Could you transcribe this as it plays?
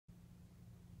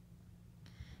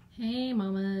Hey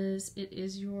mamas, it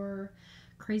is your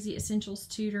crazy essentials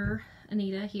tutor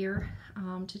Anita here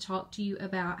to talk to you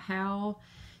about how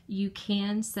you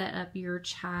can set up your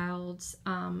child's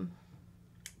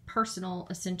personal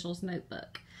essentials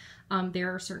notebook.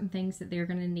 There are certain things that they're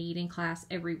going to need in class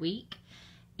every week,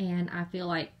 and I feel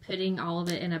like putting all of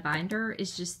it in a binder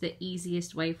is just the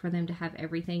easiest way for them to have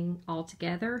everything all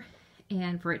together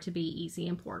and for it to be easy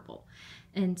and portable.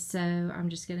 And so I'm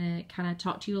just going to kind of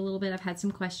talk to you a little bit. I've had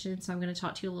some questions, so I'm going to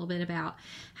talk to you a little bit about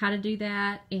how to do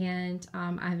that. And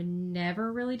I've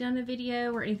never really done a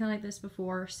video or anything like this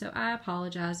before, so I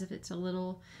apologize if it's a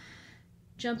little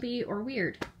jumpy or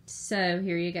weird. So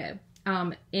here you go.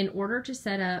 In order to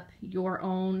set up your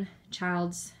own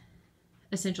child's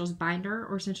essentials binder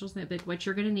or essentials notebook, what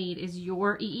you're going to need is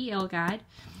your EEL guide,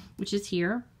 which is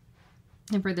here.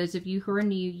 And for those of you who are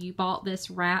new, you bought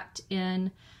this wrapped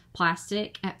in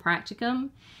plastic at Practicum,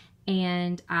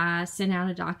 and I sent out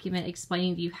a document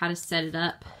explaining to you how to set it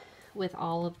up with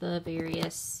all of the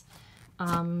various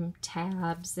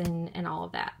tabs and all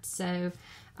of that. So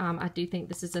I do think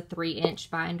this is a 3-inch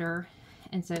binder,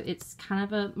 and so it's kind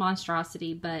of a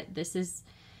monstrosity, but this is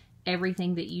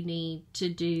everything that you need to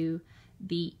do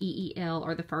the EEL,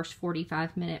 or the first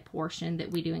 45-minute portion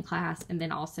that we do in class, and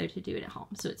then also to do it at home.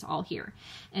 So it's all here.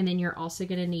 And then you're also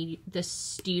going to need the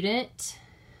student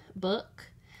book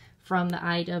from the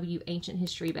IEW Ancient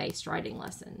History based writing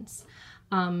lessons.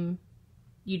 You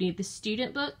need the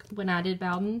student book. When I did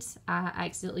Bowden's, I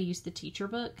accidentally used the teacher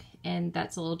book, and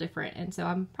that's a little different, and so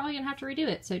I'm probably gonna have to redo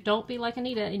it. So don't be like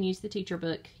Anita and use the teacher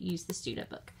book, use the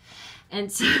student book.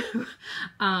 And so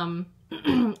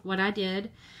what I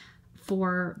did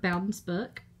for Bowden's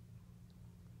book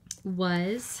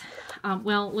was,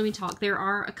 well, let me talk. There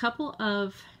are a couple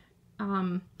of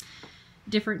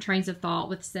different trains of thought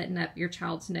with setting up your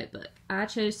child's notebook. I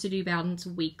chose to do Bowden's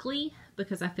weekly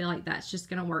because I feel like that's just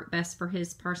going to work best for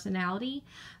his personality.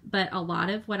 But a lot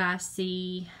of what I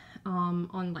see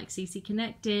on like CC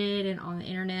Connected and on the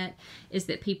internet is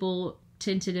that people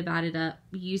tend to divide it up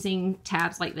using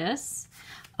tabs like this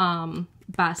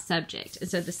by subject. And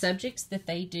so the subjects that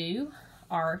they do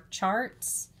are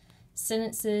charts,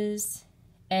 sentences,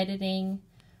 editing,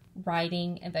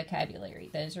 writing, and vocabulary.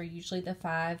 Those are usually the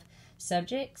 5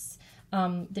 subjects.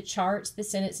 The charts, the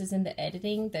sentences, and the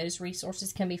editing, those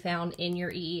resources can be found in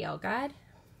your EEL guide.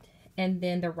 And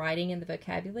then the writing and the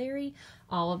vocabulary,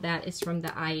 all of that is from the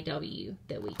IEW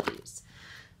that we use.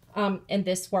 And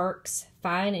this works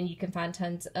fine, and you can find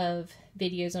tons of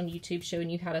videos on YouTube showing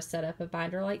you how to set up a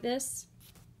binder like this.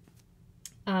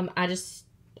 I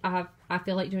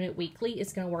feel like doing it weekly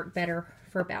is going to work better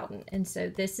for Bowden. And so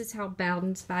this is how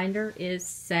Bowden's binder is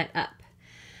set up.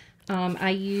 I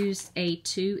used a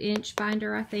 2-inch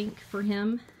binder, I think, for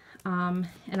him. And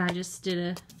I just did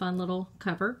a fun little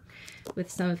cover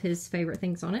with some of his favorite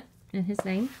things on it and his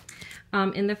name.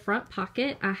 In the front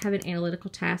pocket, I have an analytical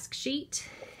task sheet.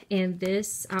 And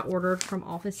this I ordered from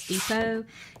Office Depot,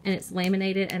 and it's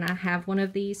laminated, and I have one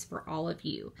of these for all of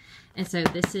you. And so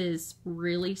this is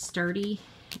really sturdy,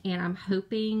 and I'm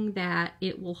hoping that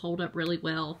it will hold up really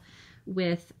well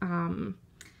with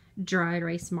dry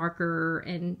erase marker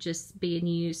and just being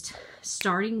used.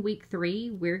 Starting week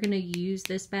 3, we're going to use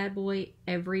this bad boy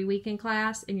every week in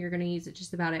class, and you're going to use it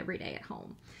just about every day at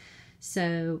home.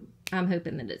 So I'm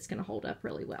hoping that it's going to hold up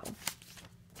really well.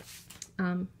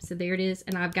 So there it is,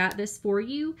 and I've got this for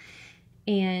you,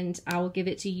 and I will give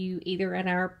it to you either at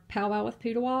our powwow with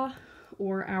Pudawa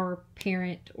or our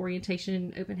parent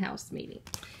orientation open house meeting.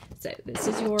 So this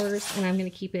is yours, and I'm going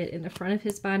to keep it in the front of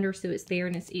his binder so it's there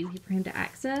and it's easy for him to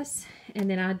access. And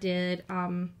then I did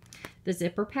the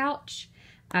zipper pouch.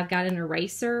 I've got an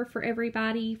eraser for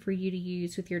everybody for you to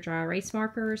use with your dry erase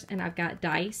markers, and I've got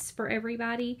dice for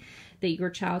everybody that your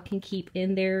child can keep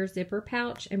in their zipper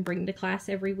pouch and bring to class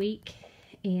every week.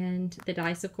 And the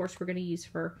dice, of course, we're going to use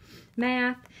for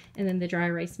math, and then the dry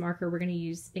erase marker we're going to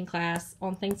use in class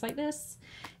on things like this.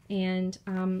 And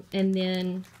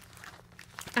then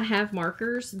I have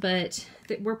markers, but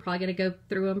we're probably going to go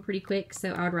through them pretty quick,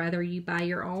 so I'd rather you buy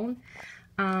your own.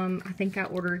 I think I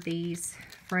ordered these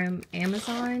from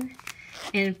Amazon,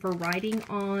 and for writing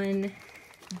on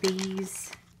these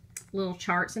little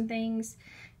charts and things,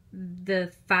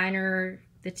 the finer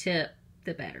the tip,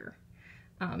 the better.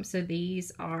 So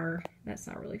these are, that's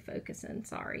not really focusing,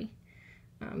 sorry.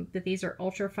 But these are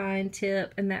ultra fine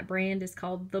tip, and that brand is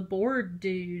called the Board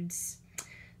Dudes.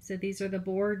 So these are the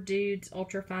Board Dudes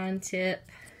ultra fine tip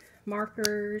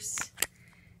markers.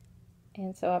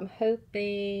 And so I'm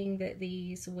hoping that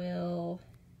these will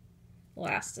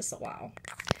last us a while.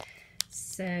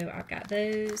 So I've got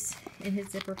those in his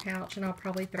zipper pouch, and I'll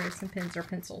probably throw some pens or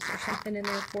pencils or something in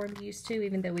there for him to use too,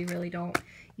 even though we really don't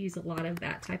use a lot of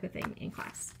that type of thing in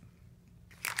class.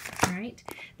 All right,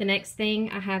 the next thing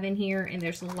I have in here, and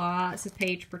there's lots of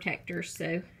page protectors,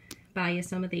 so buy you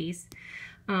some of these.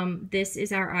 This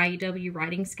is our IEW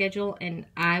writing schedule, and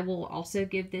I will also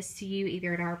give this to you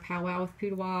either at our powwow with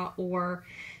Pudawa or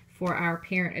for our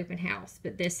parent open house.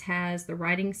 But this has the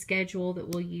writing schedule that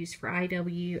we'll use for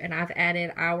IEW, and I've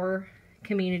added our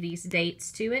community's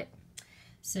dates to it.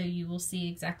 So you will see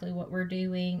exactly what we're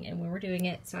doing and when we're doing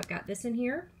it. So I've got this in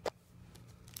here.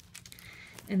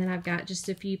 And then I've got just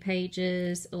a few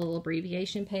pages, a little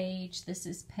abbreviation page. This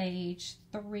is page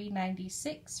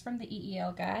 396 from the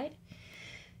EEL guide.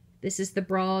 This is the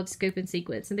broad scope and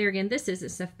sequence. And there again, this isn't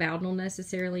stuff Bowden will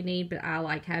necessarily need, but I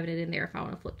like having it in there if I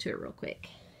want to flip to it real quick.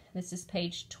 This is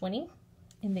page 20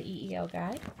 in the EEL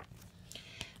guide.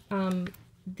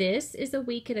 This is a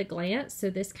week at a glance. So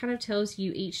this kind of tells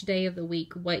you each day of the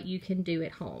week what you can do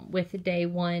at home, with day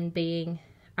 1 being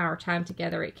our time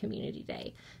together at Community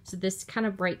Day. So this kind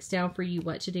of breaks down for you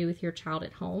what to do with your child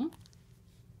at home.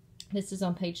 This is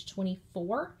on page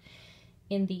 24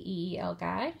 in the EEL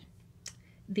guide.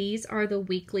 These are the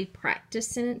weekly practice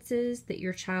sentences that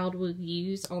your child will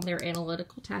use on their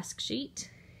analytical task sheet.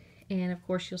 And of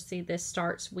course, you'll see this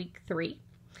starts week 3.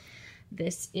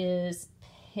 This is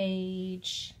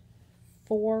page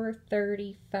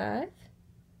 435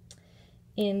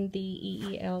 in the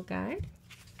EEL guide.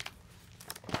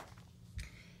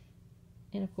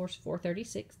 And of course,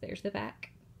 436, there's the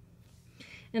back.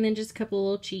 And then just a couple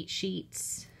little cheat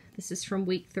sheets. This is from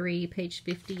week 3, page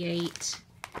 58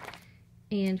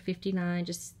 and 59,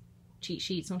 just cheat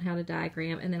sheets on how to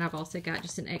diagram. And then I've also got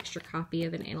just an extra copy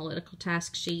of an analytical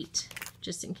task sheet,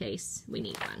 just in case we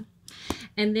need one.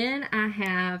 And then I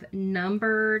have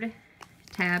numbered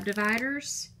tab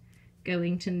dividers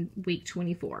going to week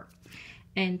 24.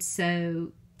 And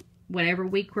so whatever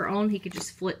week we're on, he could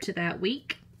just flip to that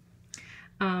week.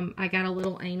 I got a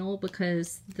little anal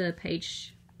because the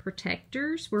page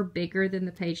protectors were bigger than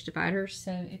the page dividers.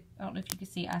 So I don't know if you can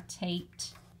see, I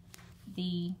taped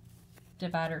the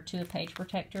divider to a page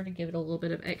protector to give it a little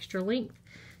bit of extra length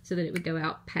so that it would go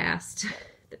out past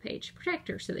the page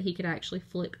protector so that he could actually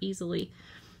flip easily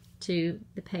to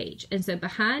the page. And so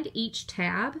behind each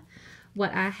tab,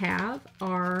 what I have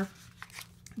are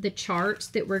the charts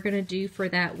that we're going to do for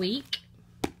that week.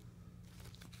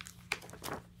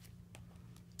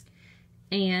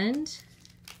 And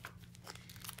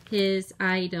his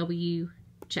IEW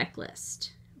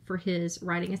checklist for his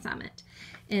writing assignment.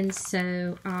 And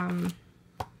so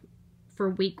for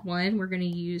week 1, we're going to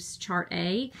use chart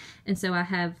A. And so I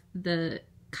have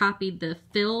copied the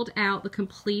filled out, the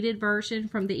completed version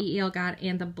from the EEL guide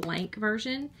and the blank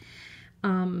version,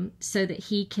 so that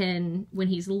he can, when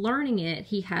he's learning it,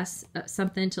 he has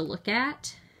something to look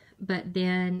at. But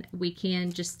then we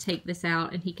can just take this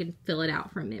out and he can fill it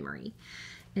out from memory.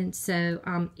 And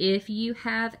so if you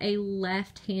have a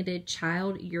left-handed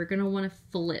child, you're going to want to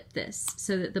flip this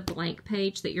so that the blank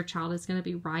page that your child is going to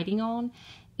be writing on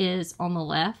is on the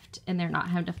left and they're not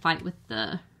having to fight with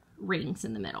the rings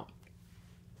in the middle.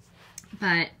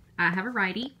 But I have a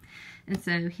righty, and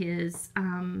so his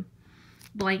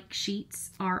blank sheets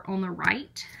are on the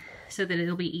right, so that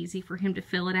it'll be easy for him to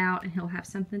fill it out and he'll have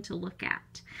something to look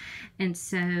at. And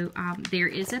so there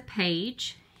is a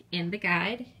page in the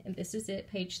guide, and this is it,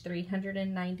 page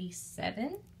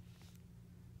 397.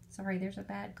 Sorry, there's a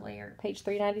bad glare. Page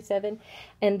 397.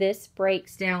 And this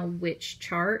breaks down which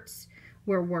charts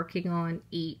we're working on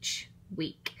each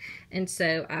week. And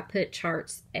so I put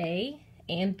charts A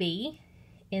and B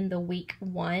in the week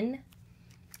 1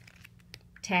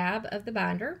 tab of the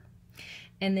binder.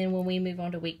 And then when we move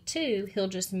on to week 2, he'll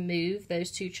just move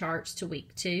those 2 charts to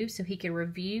week 2 so he can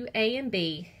review A and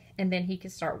B, and then he can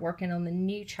start working on the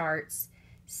new charts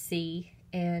C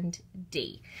and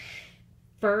D.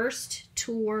 First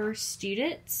tour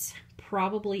students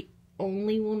probably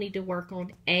only will need to work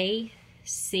on A,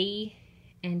 C,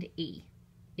 and E.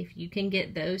 If you can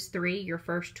get those 3 your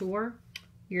first tour,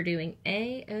 you're doing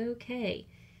A-okay.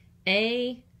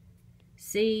 A,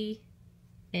 C,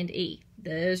 and E.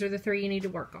 Those are the 3 you need to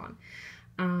work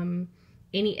on.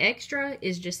 Any extra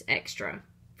is just extra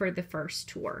for the first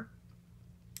tour.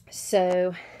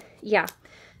 So, yeah.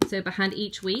 So behind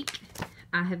each week,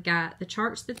 I have got the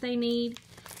charts that they need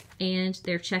and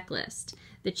their checklist.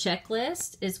 The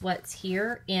checklist is what's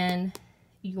here in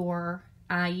your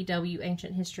IEW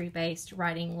Ancient History based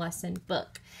writing lesson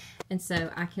book. And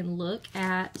so I can look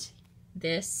at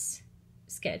this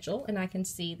schedule and I can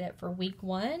see that for week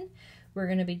 1, we're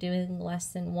going to be doing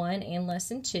lesson 1 and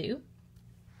lesson 2.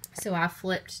 So I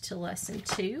flipped to lesson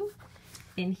 2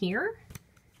 in here.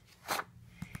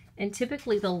 And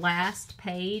typically the last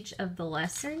page of the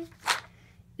lesson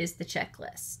is the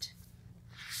checklist.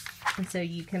 And so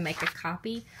you can make a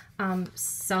copy.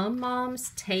 Some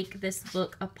moms take this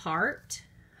book apart.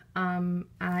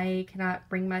 I cannot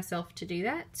bring myself to do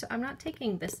that, so I'm not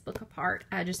taking this book apart.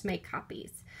 I just make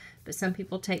copies. But some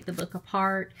people take the book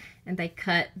apart and they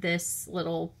cut the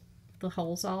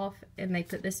holes off, and they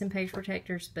put this in page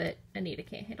protectors, but Anita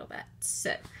can't handle that.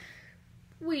 So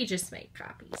we just make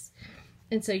copies.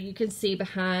 And so you can see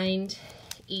behind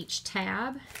each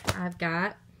tab, I've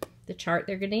got the chart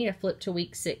they're going to need. I flip to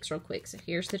week 6 real quick. So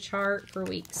here's the chart for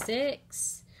week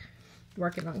 6,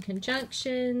 working on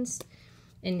conjunctions.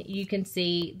 And you can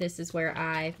see this is where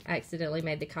I accidentally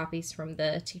made the copies from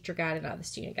the teacher guide and not the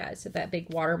student guide. So that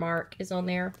big watermark is on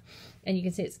there. And you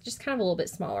can see it's just kind of a little bit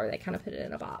smaller. They kind of put it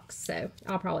in a box. So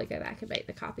I'll probably go back and make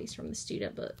the copies from the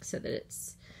student book so that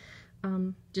it's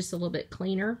just a little bit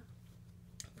cleaner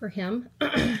for him.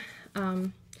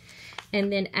 And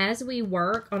then as we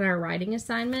work on our writing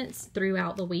assignments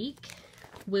throughout the week,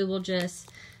 we will just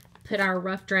put our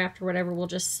rough draft or whatever, we'll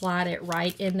just slide it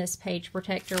right in this page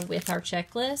protector with our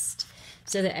checklist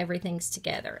so that everything's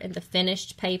together. And the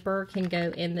finished paper can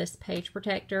go in this page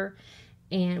protector.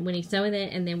 And when he's doing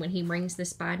it, and then when he brings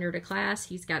this binder to class,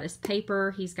 he's got his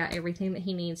paper, he's got everything that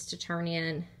he needs to turn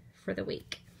in for the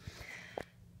week.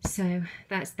 So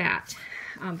that's that.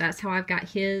 That's how I've got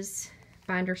his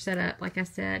binder set up, like I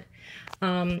said.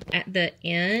 At the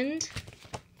end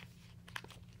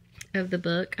of the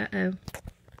book,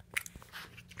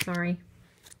 sorry,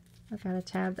 I've got a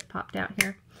tab that popped out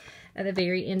here. At the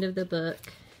very end of the book,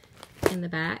 in the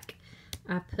back,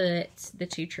 I put the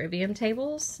 2 trivium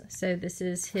tables. So this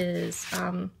is his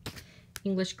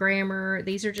English grammar.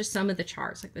 These are just some of the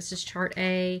charts. Like this is chart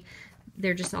A.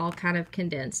 They're just all kind of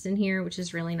condensed in here, which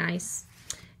is really nice.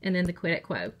 And then the quid et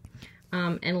quo.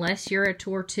 Unless you're a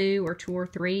tour 2 or tour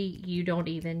 3, you don't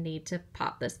even need to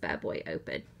pop this bad boy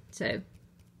open. So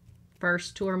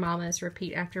first tour mamas,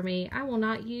 repeat after me. I will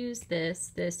not use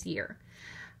this year.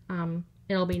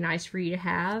 It'll be nice for you to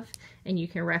have, and you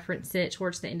can reference it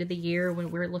towards the end of the year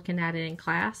when we're looking at it in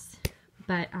class.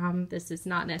 But this is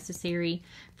not necessary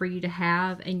for you to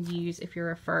have and use if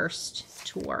you're a first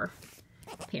tour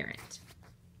parent,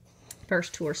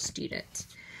 first tour student.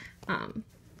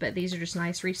 But these are just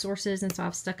nice resources, and so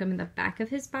I've stuck them in the back of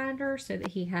his binder so that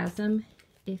he has them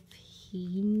if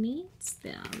he needs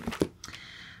them.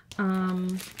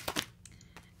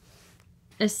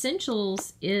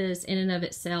 Essentials is in and of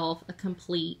itself a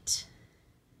complete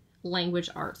language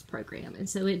arts program, and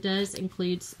so it does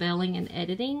include spelling and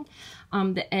editing.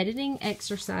 The editing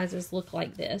exercises look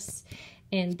like this,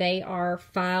 and they are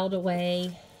filed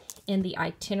away in the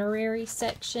itinerary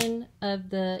section of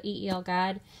the EEL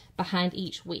guide behind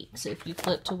each week. So if you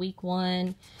flip to week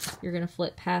 1, you're going to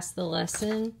flip past the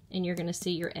lesson and you're going to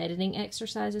see your editing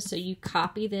exercises. So you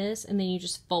copy this and then you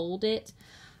just fold it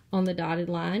on the dotted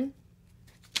line.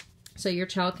 So your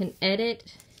child can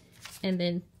edit and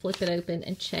then flip it open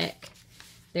and check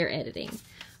their editing.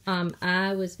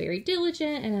 I was very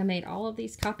diligent and I made all of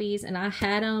these copies, and I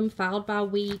had them filed by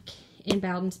week in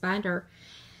Bowden's binder.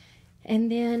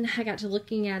 And then I got to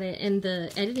looking at it, and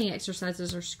the editing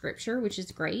exercises are scripture, which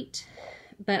is great,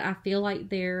 but I feel like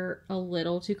they're a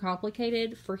little too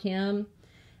complicated for him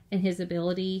and his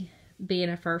ability being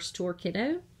a first tour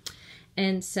kiddo.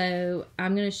 And so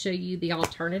I'm going to show you the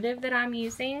alternative that I'm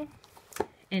using,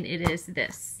 and it is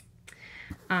this.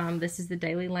 This is the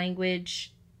Daily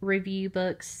Language Review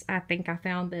books. I think I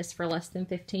found this for less than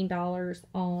 $15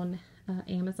 on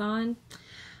Amazon.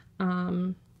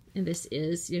 And this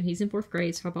is, he's in 4th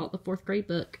grade, so I bought the 4th grade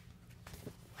book.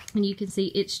 And you can see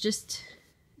it's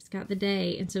got the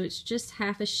day, and so it's just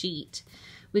half a sheet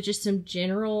with just some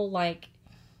general, like,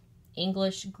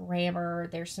 English grammar.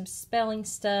 There's some spelling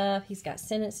stuff. He's got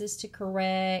sentences to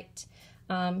correct.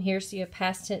 Here's the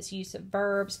past tense use of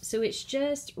verbs. So it's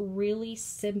just really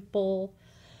simple,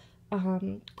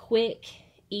 quick,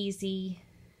 easy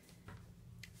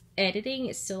editing.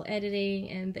 It's still editing,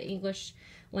 and the English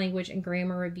language and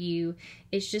grammar review,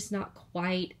 it's just not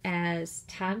quite as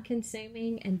time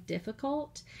consuming and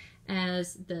difficult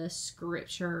as the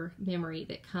scripture memory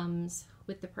that comes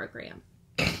with the program.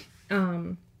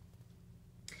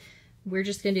 We're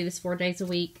just going to do this 4 days a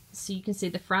week. So you can see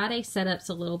the Friday setup's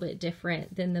a little bit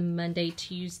different than the Monday,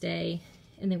 Tuesday,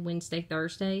 and then Wednesday,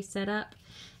 Thursday setup.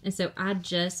 And so I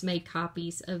just made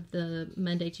copies of the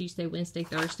Monday, Tuesday, Wednesday,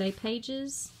 Thursday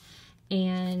pages.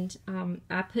 And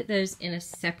I put those in a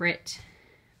separate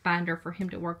binder for him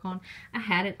to work on. I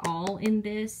had it all in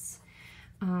this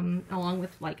along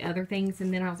with like other things.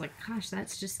 And then I was like, gosh,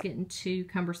 that's just getting too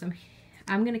cumbersome.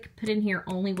 I'm going to put in here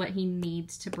only what he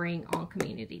needs to bring on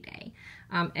community day.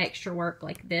 Extra work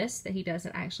like this that he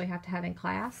doesn't actually have to have in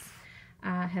class,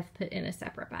 I have put in a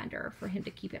separate binder for him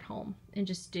to keep at home and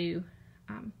just do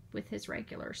with his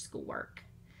regular schoolwork.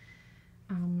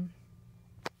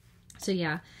 So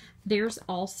yeah, there's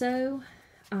also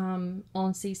on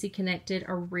CC Connected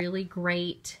a really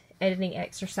great editing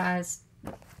exercise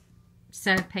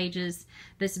set of pages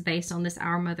that's based on this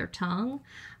Our Mother Tongue.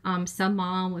 Some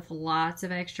mom with lots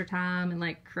of extra time and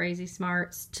like crazy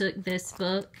smarts took this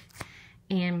book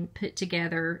and put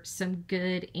together some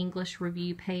good English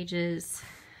review pages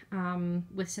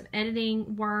with some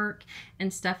editing work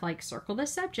and stuff like circle the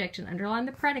subject and underline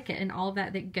the predicate and all of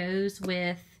that that goes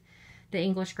with the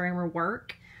English grammar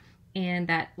work. And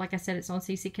that, like I said, it's on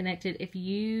CC Connected. If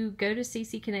you go to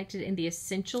CC Connected in the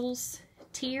Essentials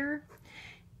tier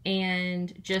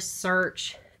and just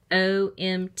search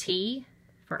OMT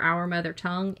for Our Mother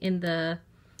Tongue in the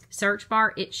search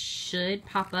bar, it should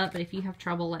pop up. But if you have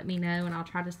trouble, let me know and I'll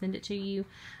try to send it to you.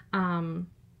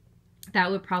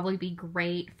 That would probably be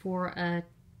great for a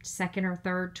second or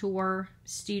third tour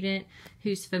student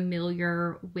who's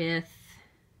familiar with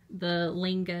the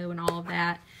lingo and all of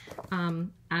that.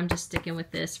 I'm just sticking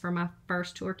with this for my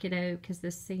first tour kiddo because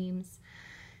this seems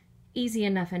easy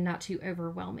enough and not too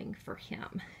overwhelming for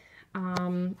him.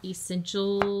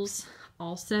 Essentials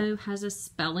also has a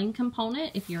spelling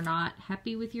component if you're not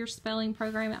happy with your spelling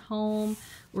program at home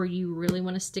or you really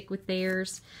want to stick with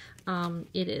theirs.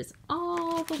 It is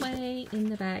all the way in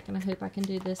the back, and I hope I can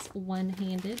do this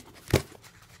one-handed.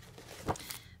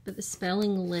 But the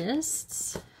spelling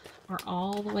lists are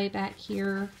all the way back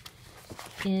here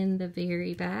in the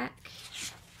very back,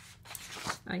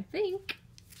 I think.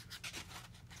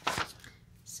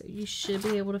 So you should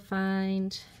be able to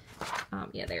find,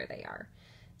 yeah, there they are.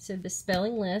 So the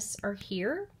spelling lists are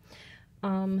here.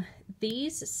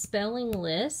 These spelling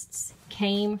lists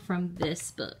came from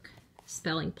this book,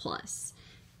 Spelling Plus.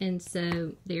 And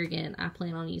so there again, I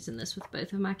plan on using this with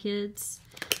both of my kids.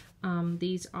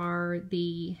 These are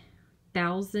the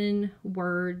 1,000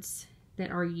 words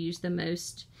that are used the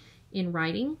most in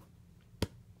writing.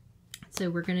 So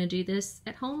we're going to do this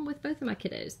at home with both of my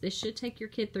kiddos. This should take your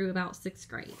kid through about 6th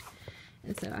grade.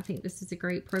 And so I think this is a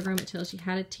great program. It tells you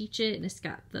how to teach it, and it's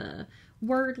got the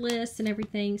word list and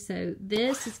everything. So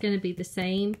this is going to be the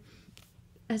same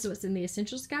as what's in the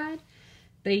Essentials Guide.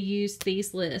 They use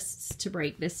these lists to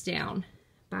break this down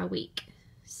by week.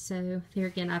 So there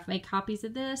again, I've made copies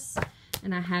of this,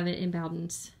 and I have it in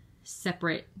Bowden's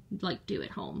separate, like, do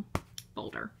at home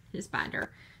folder, his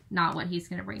binder, not what he's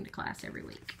going to bring to class every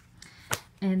week.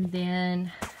 And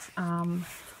then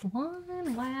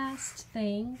one last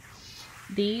thing.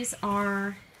 These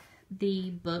are the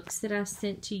books that I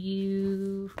sent to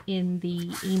you in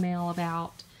the email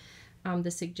about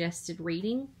the suggested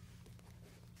reading.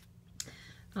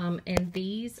 And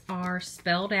these are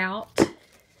spelled out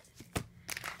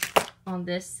on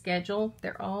this schedule.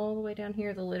 They're all the way down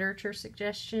here, the literature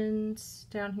suggestions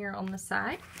down here on the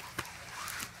side.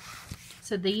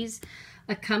 So these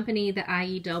accompany the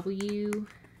IEW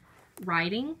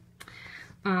writing.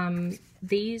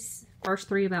 These first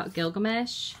 3 about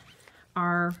Gilgamesh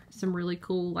are some really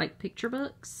cool like picture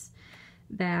books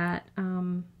that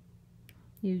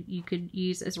you could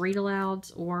use as read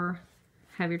alouds or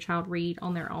have your child read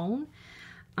on their own.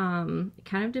 It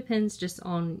kind of depends just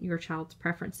on your child's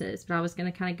preferences, but I was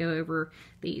going to kind of go over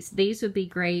these. These would be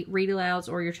great read alouds,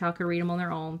 or your child could read them on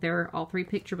their own. They're all 3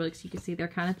 picture books. You can see they're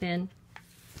kind of thin.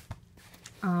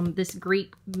 This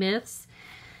Greek myths.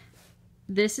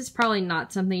 This is probably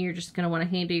not something you're just going to want to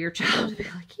hand to your child and be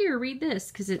like, here, read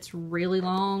this, because it's really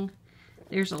long.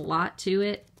 There's a lot to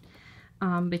it.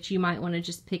 But you might want to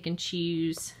just pick and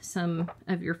choose some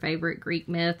of your favorite Greek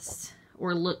myths,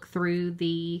 or look through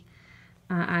the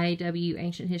IEW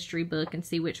Ancient History book and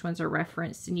see which ones are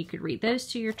referenced, and you could read those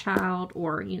to your child,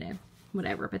 or, you know,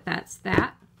 whatever. But that's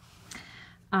that.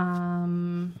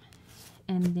 And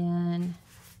then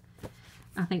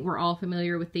I think we're all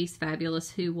familiar with these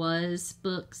fabulous Who Was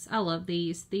books. I love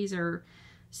these. These are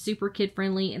super kid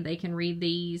friendly, and they can read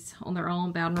these on their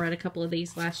own. Bowden read a couple of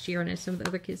these last year. I know some of the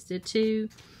other kids did too.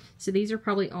 So these are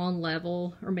probably on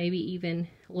level, or maybe even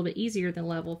a little bit easier than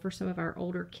level for some of our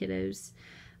older kiddos.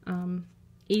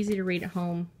 Easy to read at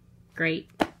home. Great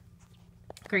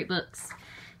books.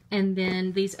 And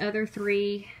then these other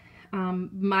 3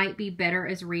 might be better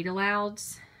as read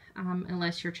alouds,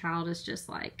 unless your child is just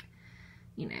like,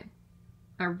 you know,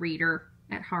 a reader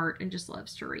at heart and just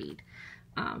loves to read.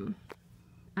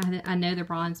 I know the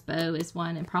bronze bow is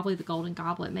one, and probably the golden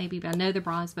goblet maybe, but I know the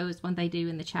bronze bow is one they do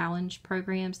in the challenge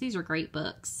programs. These are great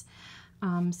books.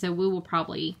 So we will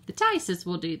probably, the Tices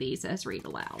will do these as read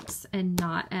alouds and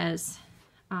not as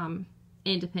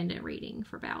independent reading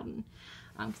for Bowden,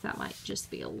 because that might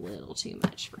just be a little too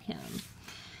much for him.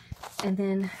 And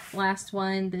then last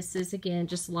one, this is again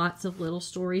just lots of little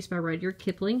stories by Rudyard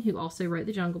Kipling, who also wrote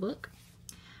the Jungle Book.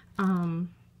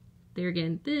 There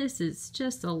again, this is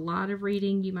just a lot of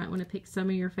reading. You might want to pick some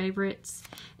of your favorites.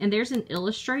 And there's an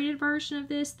illustrated version of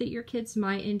this that your kids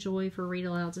might enjoy for read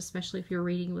alouds, especially if you're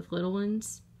reading with little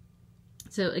ones.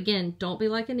 So again, don't be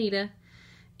like Anita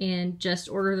and just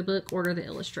order the book, order the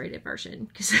illustrated version,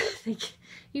 because I think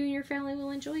you and your family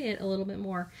will enjoy it a little bit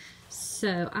more.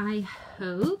 So I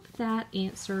hope that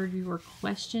answered your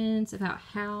questions about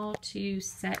how to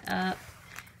set up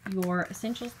your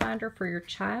essentials binder for your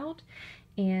child.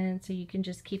 And so you can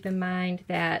just keep in mind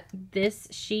that this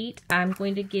sheet I'm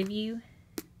going to give you,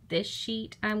 this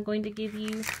sheet I'm going to give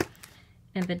you,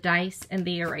 and the dice and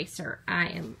the eraser I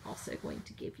am also going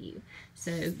to give you.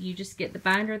 So you just get the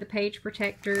binder, the page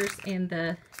protectors, and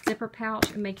the zipper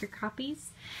pouch and make your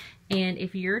copies. And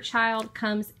if your child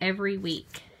comes every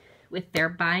week with their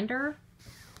binder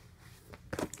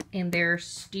and their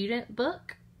student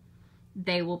book,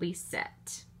 they will be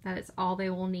set. That is all they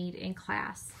will need in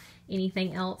class.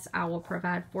 Anything else I will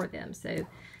provide for them. So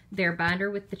their binder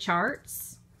with the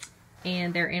charts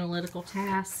and their analytical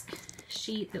task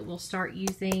sheet that we'll start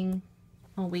using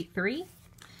on week 3.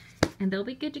 And they'll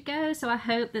be good to go. So I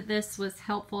hope that this was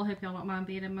helpful. I hope y'all don't mind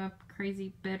being in my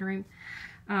crazy bedroom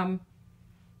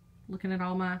looking at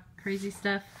all my crazy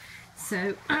stuff.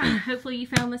 So hopefully you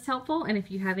found this helpful. And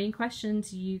if you have any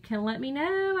questions, you can let me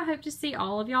know. I hope to see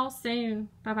all of y'all soon.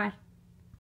 Bye-bye.